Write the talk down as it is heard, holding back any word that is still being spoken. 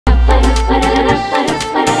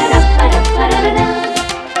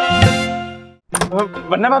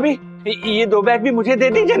वरना भाभी ये 2 बैग भी मुझे दे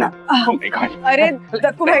दीजिए ना। oh my God. अरे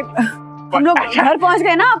दक्कू भाई, हम लोग घर पहुंच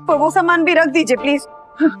गए ना, आप वो सामान भी रख दीजिए please.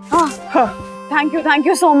 Thank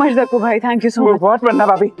you so much Dakku भाई, थैंक यू सो मच। बहुत वरना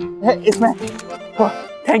भाभी, इसमें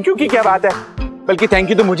थैंक यू की क्या बात है, बल्कि थैंक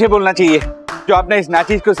यू तो मुझे बोलना चाहिए जो आपने इस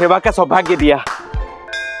नाचीज को सेवा का सौभाग्य दिया।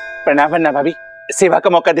 प्रणाम वरना भाभी, सेवा का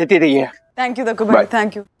मौका देती रहिए। थैंक यू दक्कू भाई,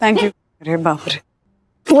 थैंक यू। अरे बाप रे,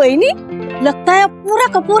 वही नहीं लगता है पूरा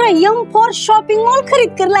का पूरा यम फॉर शॉपिंग मॉल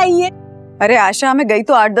खरीद कर लाई है। अरे आशा, मैं गई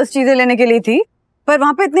तो 8-10 चीजें लेने के लिए थी, पर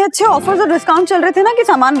वहाँ पे इतने अच्छे ऑफर्स और डिस्काउंट चल रहे थे ना कि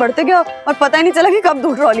सामान बढ़ते गया और पता ही नहीं चला कि कब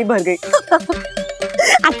 2 ट्रॉली भर गई।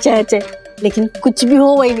 अच्छा, लेकिन कुछ भी हो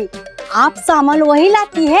वही नहीं, आप सामान वही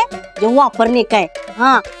लाती है जो वापरने का है,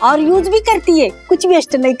 हाँ, और यूज भी करती है, कुछ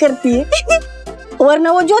वेस्ट नहीं करती है।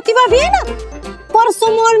 वरना वो ज्योति भाभी है ना,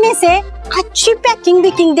 परसों मॉल में से अच्छी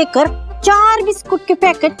पैकिंग देकर 4 बिस्कुट के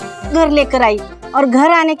पैकेट घर लेकर आई, और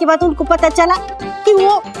घर आने के बाद उनको पता चला कि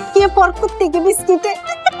वो ये पर कुत्ते के बिस्किट है।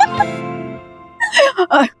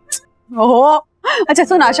 ओह, अच्छा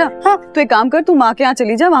सुन आशा, हाँ, तू एक काम कर, तू माँ के यहाँ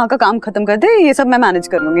चली जा, वहाँ का काम खत्म कर दे, ये सब मैं मैनेज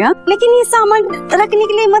कर लूंगी। हाँ, लेकिन ये सामान रखने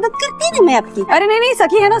के लिए मदद करती है ना मैं आपकी। अरे नहीं,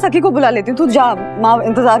 सखी है ना, सखी को बुला लेती हूँ, तू जा, माँ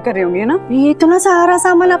इंतजार कर रही होंगी, है ना। ये इतना सारा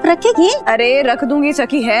सामान आप रखेगी? अरे रख दूंगी,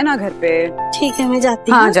 सखी है ना घर पे। ठीक है, मैं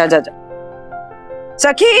जाती हूँ। हाँ, जा।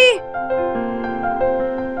 सखी,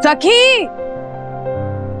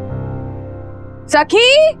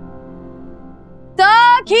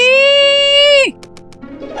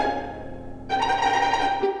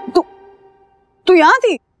 तू यहाँ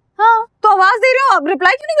थी? हाँ। तो आवाज दे रही हो, अब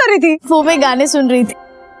रिप्लाई क्यों नहीं कर रही थी? वो मैं गाने सुन रही थी।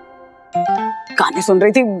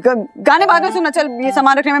 गाने बाद में सुनना, चल ये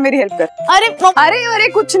सामान रखने में मेरी हेल्प कर। अरे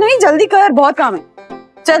कुछ नहीं, जल्दी कर, बहुत काम है,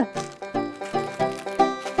 चल।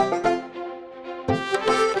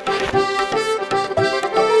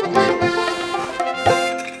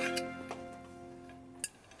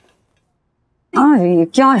 ये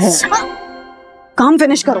क्या है? काम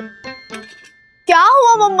फिनिश करो। क्या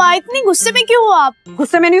हुआ मम्मा, इतनी गुस्से में क्यों हो आप?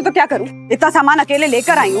 गुस्से में नहीं हूँ तो क्या करूँ, इतना सामान अकेले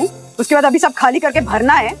लेकर आई हूँ, उसके बाद अभी सब खाली करके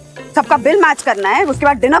भरना है, सबका बिल मैच करना है, उसके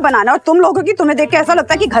बाद डिनर बनाना है, और तुम लोगों की, तुम्हें देख के ऐसा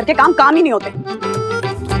लगता है कि घर के काम ही नहीं होते।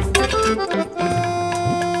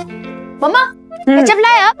 मम्मा, केचप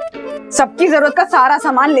लाया? सबकी जरूरत का सारा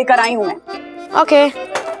सामान लेकर आई हूँ मैं। ओके।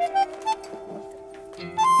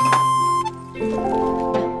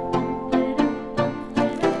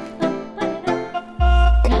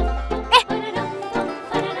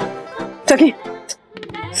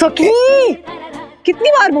 सखी, कितनी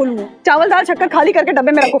बार बोलूं, चावल दाल शक्कर खाली करके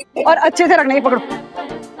डब्बे में रखो और अच्छे से रखने की पकड़ो,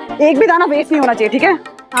 एक भी दाना वेस्ट नहीं होना चाहिए, ठीक है?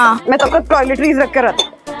 हाँ, मैं तब तक टॉयलेटरीज रख कर रखती।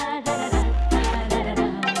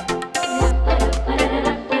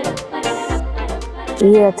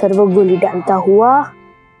 ये अथर्व गोली डालता हुआ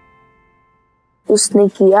उसने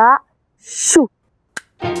किया शू।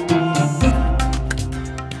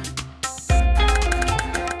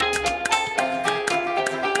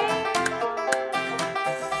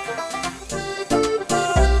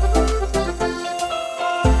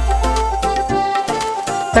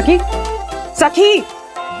 सखी,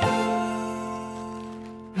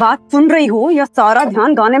 बात सुन रही हो या सारा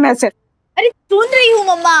ध्यान गाने में से? अरे सुन रही हूँ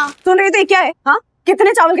मम्मा। सुन रही तो क्या है? हाँ,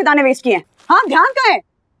 कितने चावल के दाने वेस्ट किए हैं? हाँ, ध्यान कहाँ है?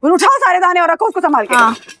 उठाओ सारे दाने और रखो उसको संभाल के।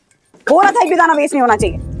 हाँ। हो रहा था, एक भी दाना वेस्ट नहीं होना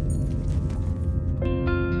चाहिए।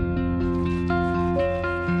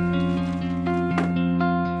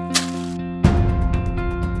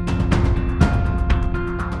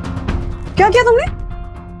 क्या किया तुमने?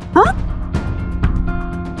 हाँ,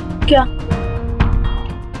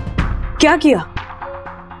 क्या किया?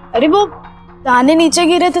 अरे वो दाने नीचे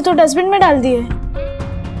गिरे थे तो डस्टबिन में डाल दिए।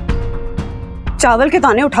 चावल के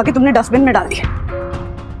दाने उठा के तुमने डस्टबिन में डाल दिए?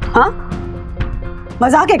 हाँ,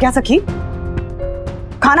 मजाक है क्या सखी?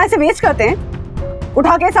 खाना ऐसे वेस्ट करते हैं?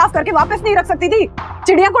 उठा के साफ करके वापस नहीं रख सकती थी?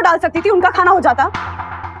 चिड़िया को डाल सकती थी, उनका खाना हो जाता।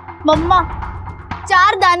 मम्मा,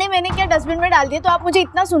 4 दाने मैंने क्या डस्टबिन में डाल दिए तो आप मुझे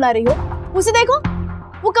इतना सुना रही हो? उसे देखो,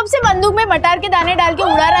 वो कब से बंदूक में मटर के दाने डाल के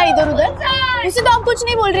उड़ा रहा है इधर उधर, उसे तो आप कुछ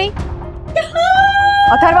नहीं बोल रही।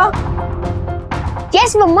 अथर्वा।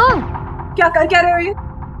 यस मम्मा। क्या रहे हो ये?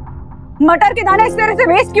 मटर के दाने इस तरह से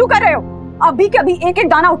वेस्ट क्यों कर रहे हो? अभी के अभी एक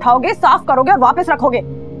दाना उठाओगे, साफ करोगे और वापस रखोगे।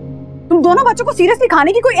 तुम दोनों बच्चों को सीरियसली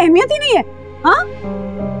खाने की कोई अहमियत ही नहीं है। हाँ,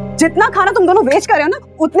 जितना खाना तुम दोनों वेस्ट कर रहे हो ना,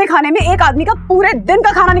 उतने खाने में एक आदमी का पूरे दिन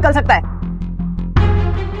का खाना निकल सकता है।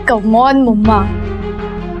 Come on mamma.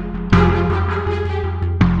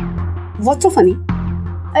 What's so funny?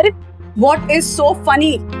 अरे What is so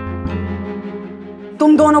funny?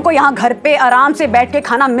 तुम दोनों को यहाँ घर पे आराम से बैठ के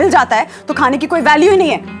खाना मिल जाता है तो खाने की कोई वैल्यू ही नहीं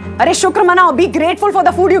है। अरे शुक्र मनाओ, be grateful for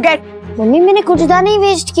the food you get. Mummy, मैंने कुछ दाने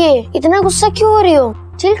वेस्ट किए, इतना गुस्सा क्यों हो रही हो?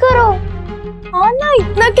 चिल करो। हाँ ना,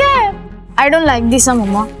 इतना क्या है? I don't like this,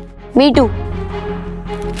 mamma. Me too.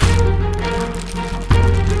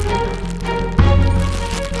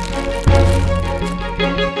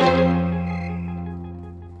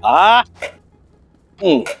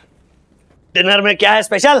 Dinner में क्या है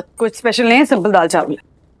स्पेशल? कुछ स्पेशल नहीं है, सिंपल दाल चावल।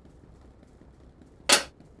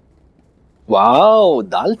 वाओ,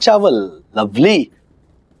 दाल चावल, लवली।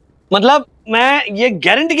 मतलब मैं ये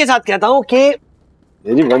गारंटी के साथ कहता हूँ कि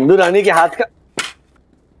मेरी बंधु रानी के हाथ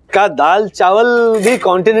का दाल चावल भी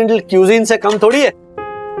कॉन्टिनेंटल क्यूजीन से कम थोड़ी है।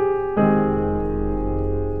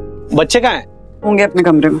 बच्चे कहाँ हैं? होंगे अपने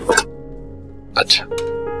कमरे में। अच्छा,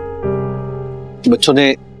 बच्चों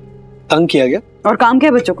ने तंग किया गया? और काम क्या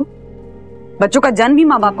है बच्चों को? बच्चों का जन्म ही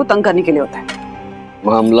माँ बाप को तंग करने के लिए होता है।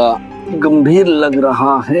 मामला गंभीर लग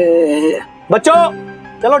रहा है। बच्चों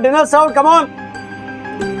चलो डिनर सर्व, कम ऑन।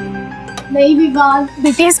 नहीं विवाद,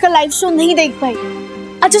 बीटीएस का लाइव शो नहीं देख पाई।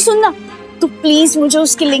 अच्छा सुन ना, तू प्लीज मुझे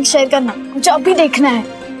उसकी लिंक शेयर करना, मुझे अभी देखना है।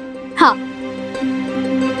 हाँ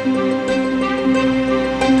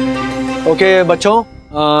ओके बच्चों,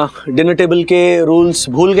 डिनर टेबल के रूल्स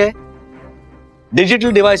भूल गए?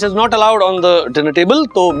 Digital devices not allowed on the dinner table,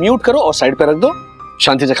 तो म्यूट करो और साइड पे रख दो,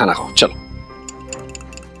 शांति से खाना खाओ। चलो।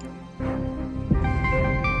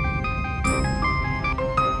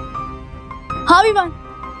 हाँ विवान,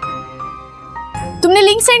 तुमने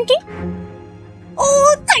लिंक सेंड की?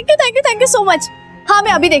 Oh thank you so much. हाँ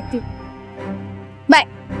मैं अभी देखती हूँ, बाय।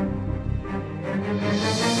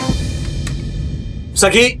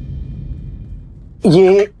 सखी,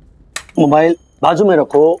 ये मोबाइल बाजू में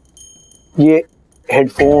रखो, ये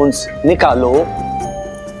हेडफोन्स निकालो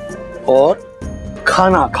और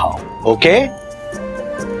खाना खाओ, ओके?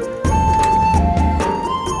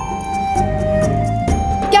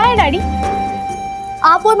 क्या है डैडी,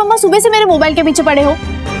 आप और मम्मा सुबह से मेरे मोबाइल के पीछे पड़े हो?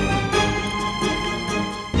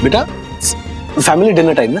 बेटा फैमिली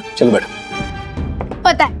डिनर टाइम ना, चलो बैठो।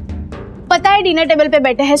 पता है डिनर टेबल पे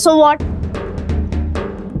बैठे हैं, सो व्हाट?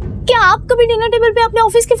 क्या आप कभी डिनर टेबल पे अपने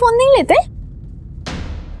ऑफिस के फोन नहीं लेते?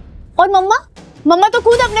 और मम्मा तो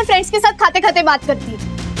खुद अपने फ्रेंड्स के साथ खाते खाते बात करती है,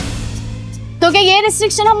 तो क्या ये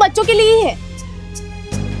रिस्ट्रिक्शन हम बच्चों के लिए ही है?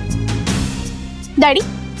 डैडी,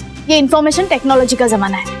 ये इंफॉर्मेशन टेक्नोलॉजी का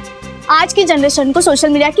जमाना है। आज की जनरेशन को सोशल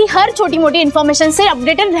मीडिया की हर छोटी मोटी इंफॉर्मेशन से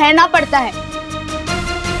अपडेटेड रहना पड़ता है।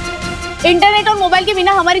 इंटरनेट और मोबाइल के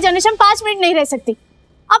बिना हमारी जनरेशन 5 मिनट नहीं रह सकती।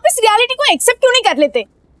 आप इस रियलिटी को एक्सेप्ट क्यों नहीं कर लेते?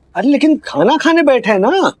 अरे लेकिन खाना खाने बैठे हैं ना।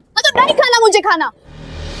 तो नहीं खाना, मुझे खाना।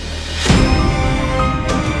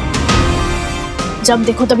 जब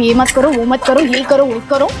देखो तब ये मत करो, वो मत करो, ये करो, वो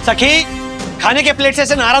करो। सखी, खाने के प्लेट से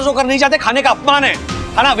ऐसे नाराज होकर नहीं जाते, खाने का अपमान है,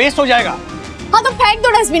 खाना वेस्ट हो जाएगा। हाँ तो फेंक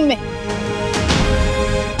दो डस्टबिन में।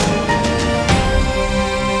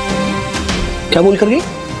 क्या बोल कर गई?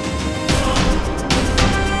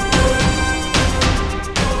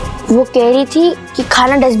 वो कह रही थी कि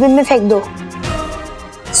खाना डस्टबिन में फेंक दो।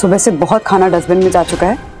 सुबह से बहुत खाना डस्टबिन में जा चुका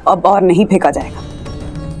है, अब और नहीं फेंका जाएगा।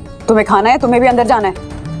 तुम्हें खाना है, तुम्हें भी अंदर जाना है।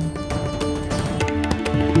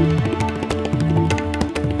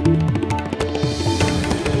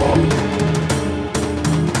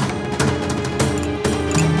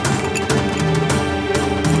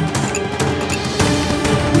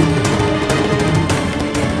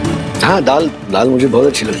 हाँ, दाल मुझे बहुत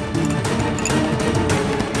अच्छी लगी।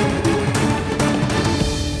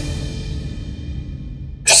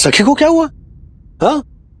 सखी को क्या हुआ? हाँ,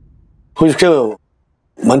 कुछ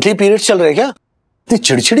मंथली पीरियड्स चल रहे हैं क्या? इतनी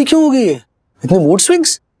चिड़चिड़ी क्यों हो गई है? इतने मूड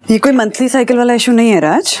स्विंग्स? ये कोई मंथली साइकिल वाला इशू नहीं है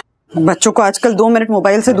राज। बच्चों को आजकल 2 मिनट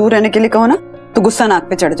मोबाइल से दूर रहने के लिए कहो ना तो गुस्सा नाक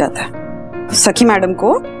पे चढ़ जाता है। सखी मैडम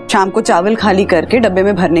को शाम को चावल खाली करके डब्बे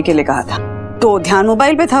में भरने के लिए कहा था, तो ध्यान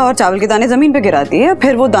मोबाइल पे था और चावल के दाने जमीन पे गिरा दिए।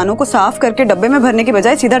 फिर वो दानों को साफ करके डब्बे में भरने की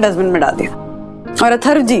बजाय सीधा डस्टबिन में डाल दिया। और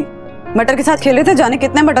अथर्व जी मटर के साथ खेले थे, जाने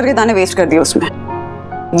कितने मटर के दाने वेस्ट कर दिए उसमें।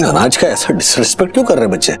 अनाज का ऐसा डिसरिस्पेक्ट क्यों कर रहे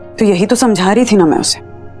बच्चे? तो यही तो समझा रही थी ना मैं उसे,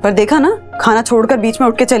 पर देखा ना, खाना छोड़कर बीच में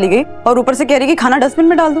उठ के चली गई और ऊपर से कह रही कि खाना डस्टबिन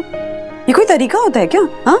में डाल दो। ये कोई तरीका होता है क्या?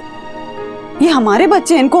 हाँ, ये हमारे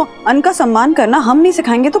बच्चे, इनको अन्न का सम्मान करना हम नहीं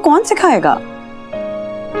सिखाएंगे तो कौन सिखाएगा?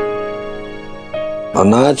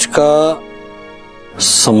 अनाज का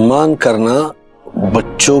सम्मान करना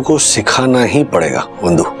बच्चों को सिखाना ही पड़ेगा।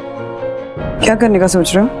 बंधु, क्या करने का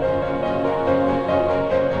सोच रहे हो?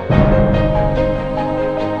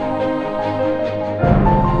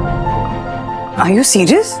 Are you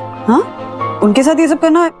serious? हाँ, उनके साथ ये सब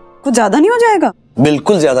करना कुछ ज्यादा नहीं हो जाएगा?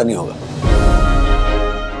 बिल्कुल ज्यादा नहीं होगा।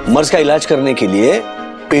 मर्ज का इलाज करने के लिए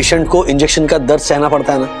पेशेंट को इंजेक्शन का दर्द सहना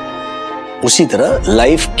पड़ता है ना, उसी तरह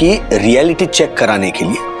लाइफ की रियलिटी चेक कराने के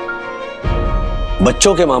लिए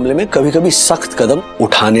बच्चों के मामले में कभी कभी सख्त कदम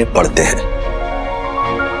उठाने पड़ते हैं।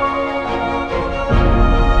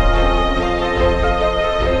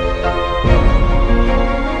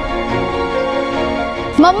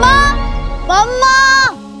 मम्मा मम्मा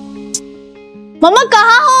मम्मा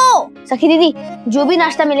कहाँ हो? सखी दीदी, जो भी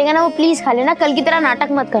नाश्ता मिलेगा ना वो प्लीज खा लेना, कल की तरह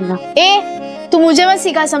नाटक मत करना। तू मुझे मत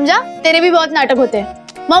सिखा, समझा? तेरे भी बहुत नाटक होते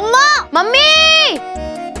हैं। मम्मा, मम्मी!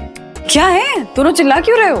 क्या है, दोनों चिल्ला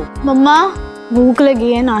क्यों रहे हो? मम्मा भूख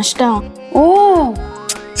लगी है, नाश्ता। ओह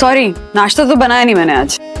सॉरी, नाश्ता तो बनाया नहीं मैंने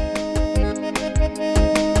आज।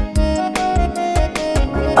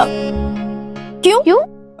 क्यों?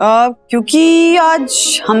 क्योंकि आज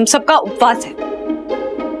हम सबका उपवास है।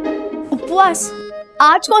 उपवास?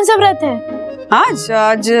 आज कौन सा व्रत है?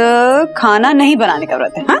 आज खाना नहीं बनाने का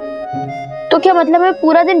व्रत है। हाँ? तो क्या मतलब है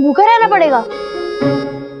पूरा दिन भूखा रहना पड़ेगा?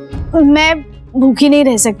 मैं भूखी नहीं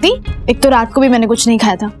रह सकती। एक तो रात को भी मैंने कुछ नहीं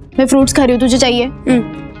खाया था। मैं फ्रूट्स खा रही हूँ, तुझे चाहिए?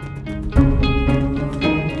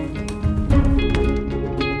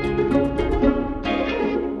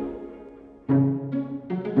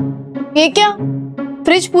 ये क्या,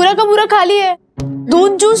 फ्रिज पूरा का पूरा खाली है?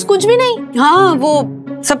 दूध जूस कुछ भी नहीं? हाँ वो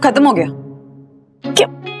सब खत्म हो गया। क्या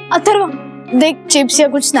अथर्व, देख चिप्स या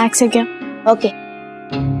कुछ स्नैक्स है क्या? ओके।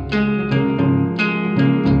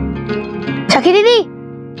 सखी दीदी,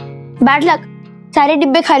 बैड लक, सारे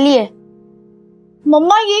डिब्बे खाली है।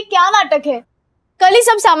 मम्मा ये क्या नाटक है? कल ही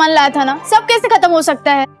सब सामान लाया था ना, सब कैसे खत्म हो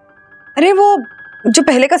सकता है? अरे वो जो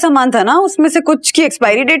पहले का सामान था ना, उसमें से कुछ की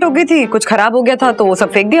एक्सपायरी डेट हो गई थी, कुछ खराब हो गया था तो वो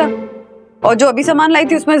सब फेंक दिया। और जो अभी सामान लाई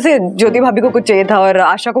थी उसमें से ज्योति भाभी को कुछ चाहिए था और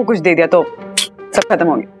आशा को कुछ दे दिया, तो सब खत्म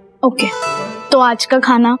हो गया। ओके, तो आज का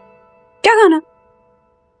खाना क्या खाना?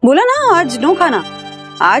 बोला ना आज नो खाना,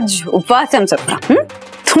 आज उपवास है हम सबका।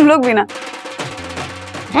 तुम लोग भी ना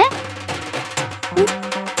हैं?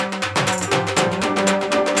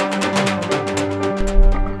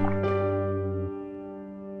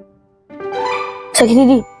 सखी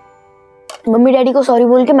दीदी, मम्मी डैडी को सॉरी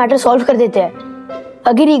बोल के मैटर सॉल्व कर देते हैं।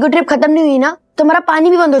 अगर ईगो ट्रिप खत्म नहीं हुई ना तो हमारा पानी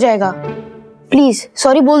भी बंद हो जाएगा। प्लीज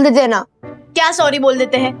सॉरी बोल देते हैं ना। क्या सॉरी बोल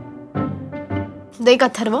देते हैं? देख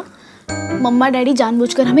अथर्व, मम्मा डैडी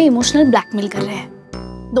जानबूझकर हमें इमोशनल ब्लैकमेल कर रहे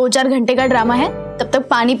हैं। 2-4 घंटे का ड्रामा है, तब तक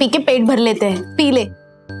पानी पी के पेट भर लेते हैं। पी ले।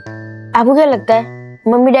 आपको क्या लगता है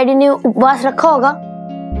मम्मी डैडी ने उपवास रखा होगा?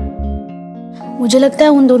 मुझे लगता है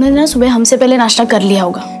उन दोनों ने ना सुबह हमसे पहले नाश्ता कर लिया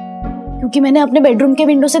होगा, क्योंकि मैंने अपने बेडरूम के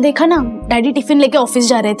विंडो से देखा ना, डैडी टिफिन लेके ऑफिस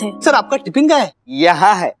जा रहे थे। सर आपका टिफिन कहाँ है?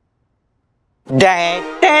 यहाँ है।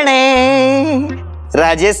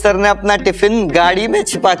 राजेश सर ने अपना टिफिन गाड़ी में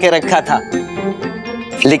छिपा के रखा था,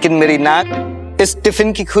 लेकिन मेरी नाक इस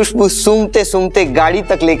टिफिन की खुशबू सूंघते सूंघते गाड़ी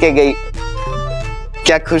तक लेके गई।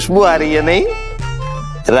 क्या खुशबू आ रही है नहीं?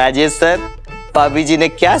 राजेश सर, भाभी जी ने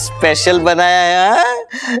क्या स्पेशल बनाया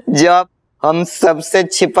है जो आप हम सबसे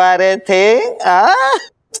छिपा रहे थे?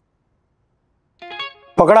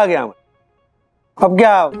 पकड़ा गया मैं। अब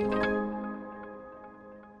क्या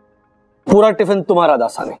पूरा टिफिन तुम्हारा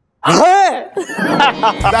दासानी?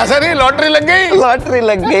 दासानी लॉटरी लग गई। लॉटरी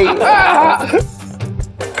लग गई।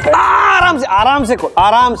 आराम से आराम से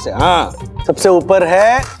आराम से। हाँ, सबसे ऊपर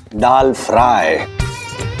है दाल फ्राई।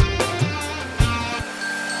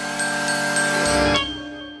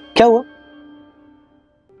 क्या हुआ?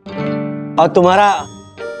 और तुम्हारा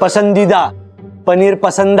पसंदीदा पनीर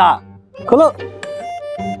पसंदा खोलो।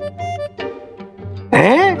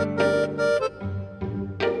 हैं?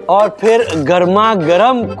 और फिर गर्मा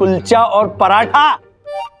गर्म कुलचा और पराठा।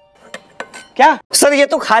 क्या सर ये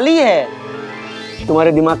तो खाली है।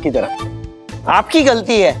 तुम्हारे दिमाग की तरह। आपकी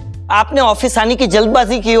गलती है, आपने ऑफिस आने की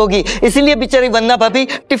जल्दबाजी की होगी, इसीलिए बेचारी वंदना भाभी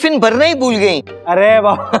टिफिन भरना ही भूल गई। अरे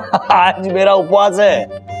बाबा, आज मेरा उपवास है।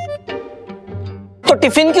 तो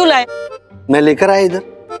टिफिन क्यों लाए? मैं लेकर आया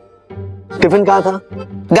इधर। टिफिन कहाँ था?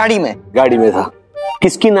 गाड़ी में। गाड़ी में था।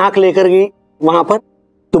 किसकी नाक लेकर गई वहां पर?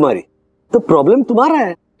 तुम्हारी। तो प्रॉब्लम तुम्हारा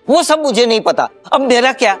है। वो सब मुझे नहीं पता, अब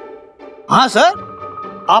मेरा क्या? हाँ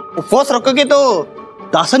सर, आप उपवास रखोगे तो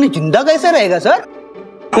दासानी जिंदा कैसे रहेगा sir?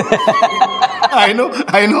 I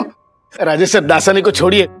know. Rajesh sir, Dasani को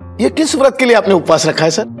छोड़िए, ये किस व्रत के लिए आपने उपवास रखा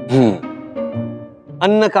है सर?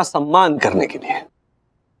 अन्न का सम्मान करने के लिए।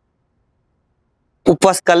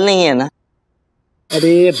 उपवास कल नहीं है ना?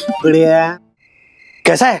 अरे बढ़िया।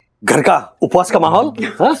 कैसा है घर का उपवास का माहौल?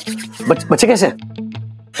 हाँ? बच्चे कैसे?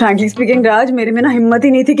 फ्रैंकली स्पीकिंग राज, मेरे में ना हिम्मत ही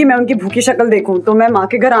नहीं थी कि मैं उनकी भूखी शक्ल देखूं, तो मैं माँ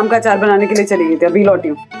के घर आम का अचार बनाने के लिए चली गई थी। अभी लौटी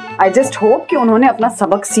हूँ। आई जस्ट होप कि उन्होंने अपना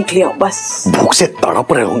सबक सीख लिया हो बस। भूख से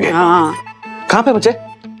तड़प रहे होंगे। हाँ। कहाँ पे बच्चे?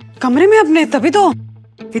 कमरे में अपने, तभी तो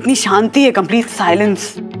इतनी शांति है, कंप्लीट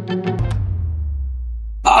साइलेंस।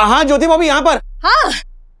 हाँ ज्योति भाभी यहाँ पर। हाँ,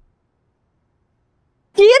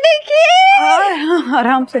 ये देखिए। हाँ,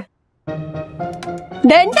 आराम से।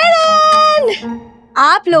 डन डन,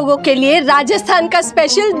 आप लोगों के लिए राजस्थान का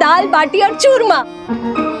स्पेशल दाल बाटी और चूरमा।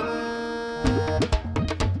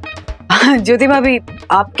 ज्योति भाभी,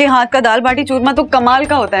 आपके हाथ का दाल बाटी चूरमा तो कमाल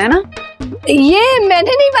का होता है ना। ये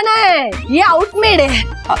मैंने नहीं बनाया है, ये आउटमेड है।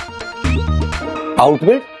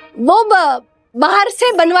 आउटमेड? वो बाहर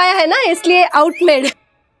से बनवाया है ना, इसलिए आउटमेड।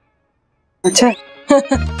 अच्छा।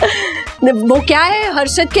 वो क्या है,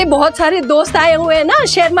 हर्षद के बहुत सारे दोस्त आए हुए हैं ना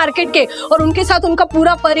शेयर मार्केट के, और उनके साथ उनका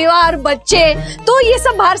पूरा परिवार, बच्चे, तो ये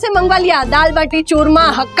सब बाहर से मंगवा लिया। दाल बाटी चूरमा,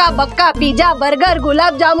 हक्का बक्का, पिज्जा, बर्गर,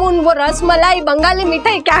 गुलाब जामुन, वो रसमलाई, बंगाली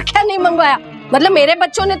मिठाई, क्या क्या नहीं मंगवाया। मतलब मेरे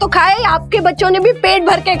बच्चों ने तो खाया, आपके बच्चों ने भी पेट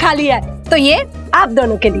भर के खा लिया है। तो ये आप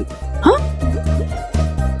दोनों के लिए। हाँ,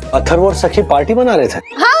 अथर्व और सखी पार्टी बना रहे थे।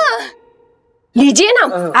 हाँ, लीजिए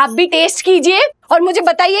ना, आप भी टेस्ट कीजिए और मुझे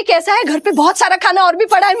बताइए कैसा है। घर पे बहुत सारा खाना और भी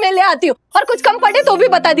पड़ा है, मैं ले आती हूँ, और कुछ कम पड़े तो भी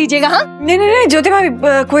बता दीजिएगा। हाँ, नहीं नहीं नहीं ज्योति भाभी,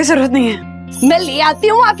 कोई जरूरत नहीं है, मैं ले आती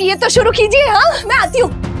हूँ, आप ये तो शुरू कीजिए। हाँ, मैं आती हूँ।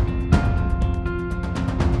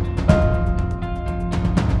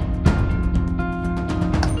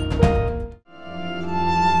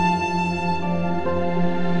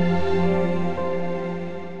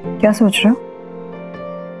 क्या सोच रहे हो?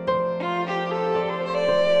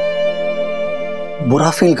 बुरा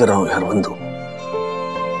फील कर रहा हूं यार बंधु।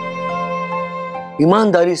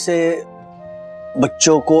 ईमानदारी से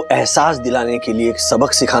बच्चों को एहसास दिलाने के लिए एक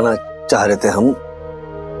सबक सिखाना चाह रहे थे हम,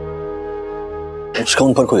 उसका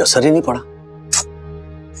उन पर कोई असर ही नहीं पड़ा।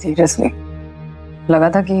 सीरियसली लगा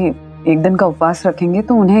था कि एक दिन का उपवास रखेंगे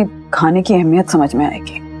तो उन्हें खाने की अहमियत समझ में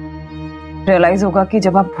आएगी। रियलाइज होगा कि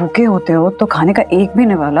जब आप भूखे होते हो तो खाने का एक भी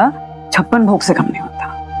निवाला 56 भोग से कम नहीं होता।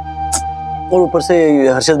 और ऊपर से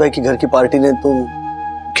हर्षद भाई की घर की पार्टी ने तो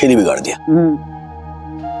खेल ही बिगाड़ दिया।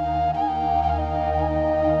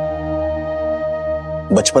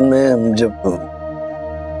 बचपन में जब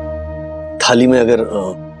थाली में अगर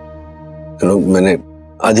मैंने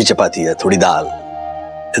आधी चपाती या थोड़ी दाल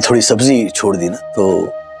या थोड़ी सब्जी छोड़ दी ना, तो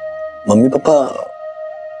मम्मी पापा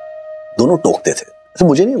दोनों टोकते थे। ऐसे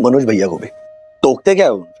मुझे नहीं, मनोज भैया को भी टोकते, क्या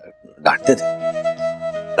डांटते थे।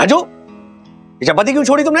 राजू, ये चपाती क्यों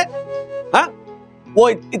छोड़ी तुमने? हाँ, वो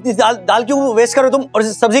इतनी दाल क्यों वेस्ट कर रहे हो तुम, और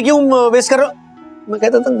सब्जी क्यों वेस्ट कर रहे हो? मैं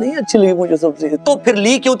कहता था नहीं अच्छी लगी मुझे सब्जी। तो फिर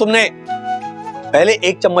ली क्यों तुमने? पहले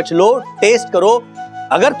एक चम्मच लो, टेस्ट करो,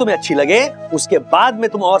 अगर तुम्हें अच्छी लगे उसके बाद में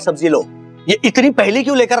तुम और सब्जी लो। ये इतनी पहले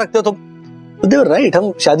क्यों लेकर रखते हो तुम? देखो राइट,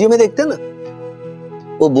 हम शादियों में देखते हैं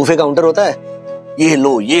ना, वो बूफे काउंटर होता है, ये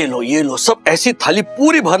लो ये लो ये लो, सब ऐसी थाली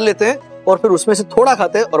पूरी भर लेते हैं और फिर उसमें से थोड़ा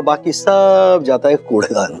खाते हैं और बाकी सब जाता है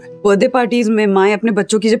कूड़ेदान में। बर्थडे पार्टीज में माएं अपने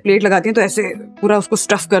बच्चों की जब प्लेट लगाती हैं तो ऐसे पूरा उसको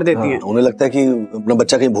स्टफ कर देती हैं। उन्हें लगता है कि अपना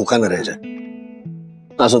बच्चा कहीं भूखा न रह जाए।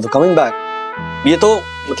 तो कमिंग बैक, ये तो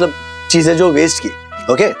मतलब चीजें जो वेस्ट की,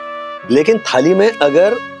 ओके, लेकिन थाली में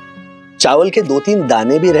अगर चावल के 2-3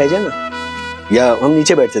 दाने भी रह जाए ना, या हम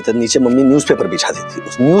नीचे बैठते थे, नीचे मम्मी न्यूज़पेपर बिछा देती थी,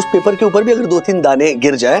 उस न्यूज़पेपर के ऊपर भी अगर 2-3 दाने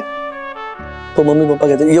गिर जाए तो मम्मी पापा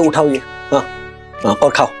कहते ये उठाओ, ये हाँ हाँ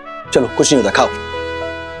और खाओ, चलो कुछ नहीं होता खाओ।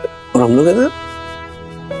 और हम लोग कहते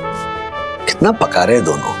कितना पका रहे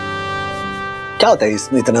दोनों, क्या होता है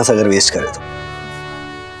इतना सा अगर वेस्ट करे तो।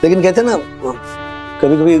 लेकिन कहते हैं ना,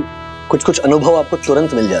 कभी कभी कुछ कुछ अनुभव आपको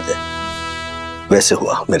तुरंत मिल जाते हैं। वैसे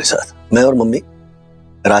हुआ मेरे साथ। मैं और मम्मी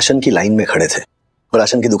राशन की लाइन में खड़े थे,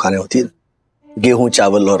 राशन की दुकानें होती है, गेहूं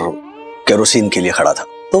चावल और केरोसिन के लिए खड़ा था।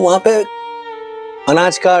 तो वहां पे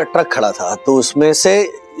अनाज का ट्रक खड़ा था, तो उसमें से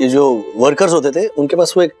ये जो वर्कर्स होते थे उनके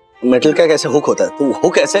पास वो एक मेटल का ऐसे हुक होता है, तो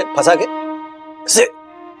हुक ऐसे फंसा के ऐसे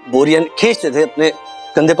बोरियां खींचते थे, अपने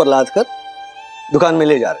कंधे पर लाद कर दुकान में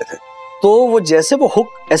ले जा रहे थे। तो वो जैसे वो हुक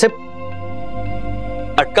ऐसे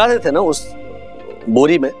अटकाते थे ना उस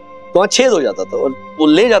बोरी में, तो वहां छेद हो जाता था और वो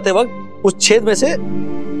ले जाते वक्त उस छेद में से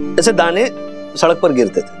ऐसे दाने सड़क पर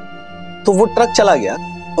गिरते थे। तो वो ट्रक चला गया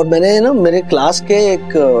और मैंने ना मेरे क्लास के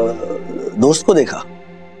एक दोस्त को देखा,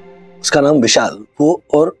 उसका नाम विशाल, वो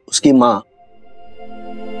और उसकी माँ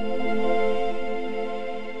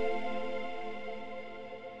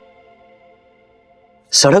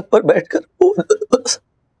सड़क पर बैठकर वो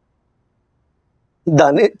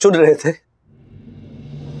दाने चुन रहे थे।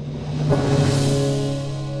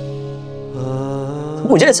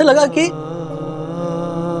 मुझे ऐसा लगा कि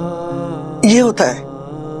ये होता है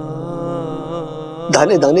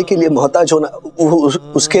दाने दाने के लिए मोहताज होना।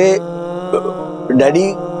 उसके डैडी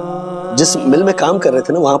जिस मिल में काम कर रहे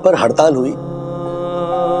थे ना, वहां पर हड़ताल हुई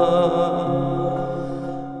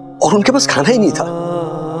और उनके पास खाना ही नहीं था,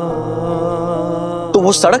 तो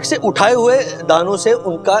वो सड़क से उठाए हुए दानों से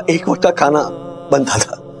उनका एक वक्त का खाना बनता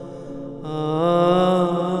था।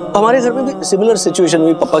 हमारे घर में भी सिमिलर सिचुएशन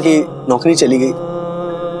हुई, पापा की नौकरी चली गई,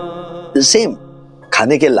 सेम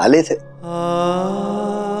खाने के लाले थे।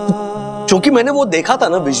 क्योंकि मैंने वो देखा था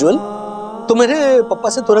ना विजुअल, तो मेरे पापा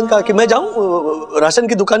से तुरंत कहा कि मैं जाऊं राशन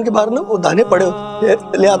की दुकान के बाहर ना, वो दाने पड़े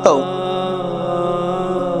होते ले आता हूं।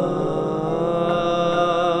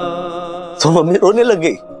 तो मम्मी रोने लग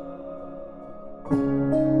गई।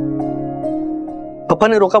 पापा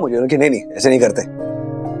ने रोका मुझे कि नहीं नहीं ऐसे नहीं करते,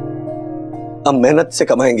 अब मेहनत से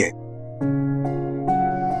कमाएंगे,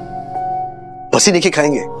 पसीने की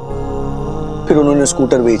खाएंगे। फिर उन्होंने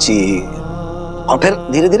स्कूटर बेची और फिर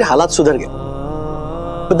धीरे धीरे हालात सुधर गए।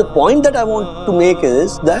 But the point that I want to make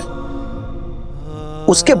is that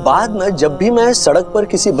उसके बाद ना जब भी मैं सड़क पर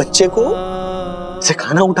किसी बच्चे को से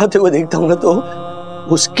खाना उठाते हुए देखता हूं ना तो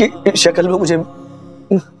उसकी शक्ल में मुझे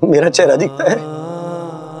मेरा चेहरा दिखता है।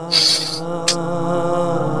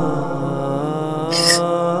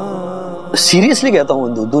 सीरियसली कहता हूं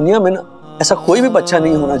बंधु, दुनिया में ना ऐसा कोई भी बच्चा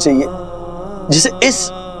नहीं होना चाहिए जिसे इस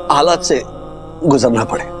हालात से गुजरना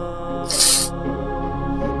पड़े।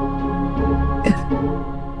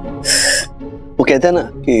 वो कहते हैं ना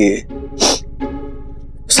कि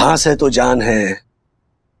सांस है तो जान है,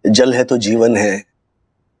 जल है तो जीवन है,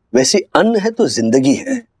 वैसी अन्न है तो जिंदगी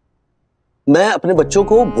है। मैं अपने बच्चों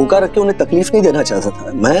को भूखा रख के उन्हें तकलीफ नहीं देना चाहता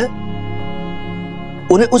था, मैं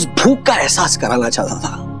उन्हें उस भूख का एहसास कराना चाहता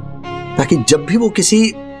था ताकि जब भी वो किसी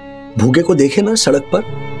भूखे को देखे ना सड़क पर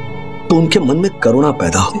तो उनके मन में करुणा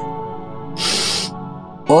पैदा हो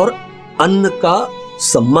और अन्न का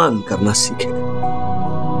सम्मान करना सीखे।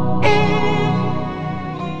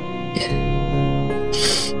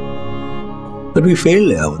 But we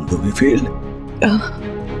failed, Avandhu, we failed.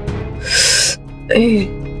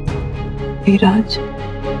 विराज,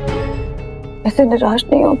 ऐसे निराश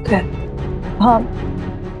नहीं होते। हाँ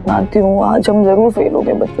मानती हूँ आज हम जरूर फेल हो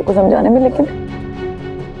गए बच्चों को समझाने में, लेकिन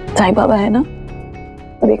साईं बाबा है ना,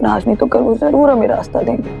 देखना आज नहीं तो कल वो जरूर हमें रास्ता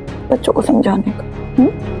देंगे बच्चों को समझाने का।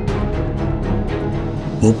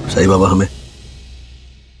 वो साईं बाबा हमें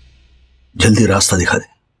जल्दी रास्ता दिखा दे।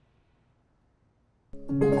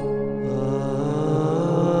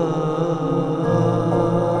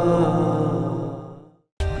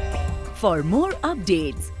 For more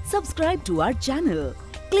updates, subscribe to our channel,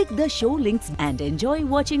 click the show links and enjoy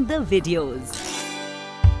watching the videos.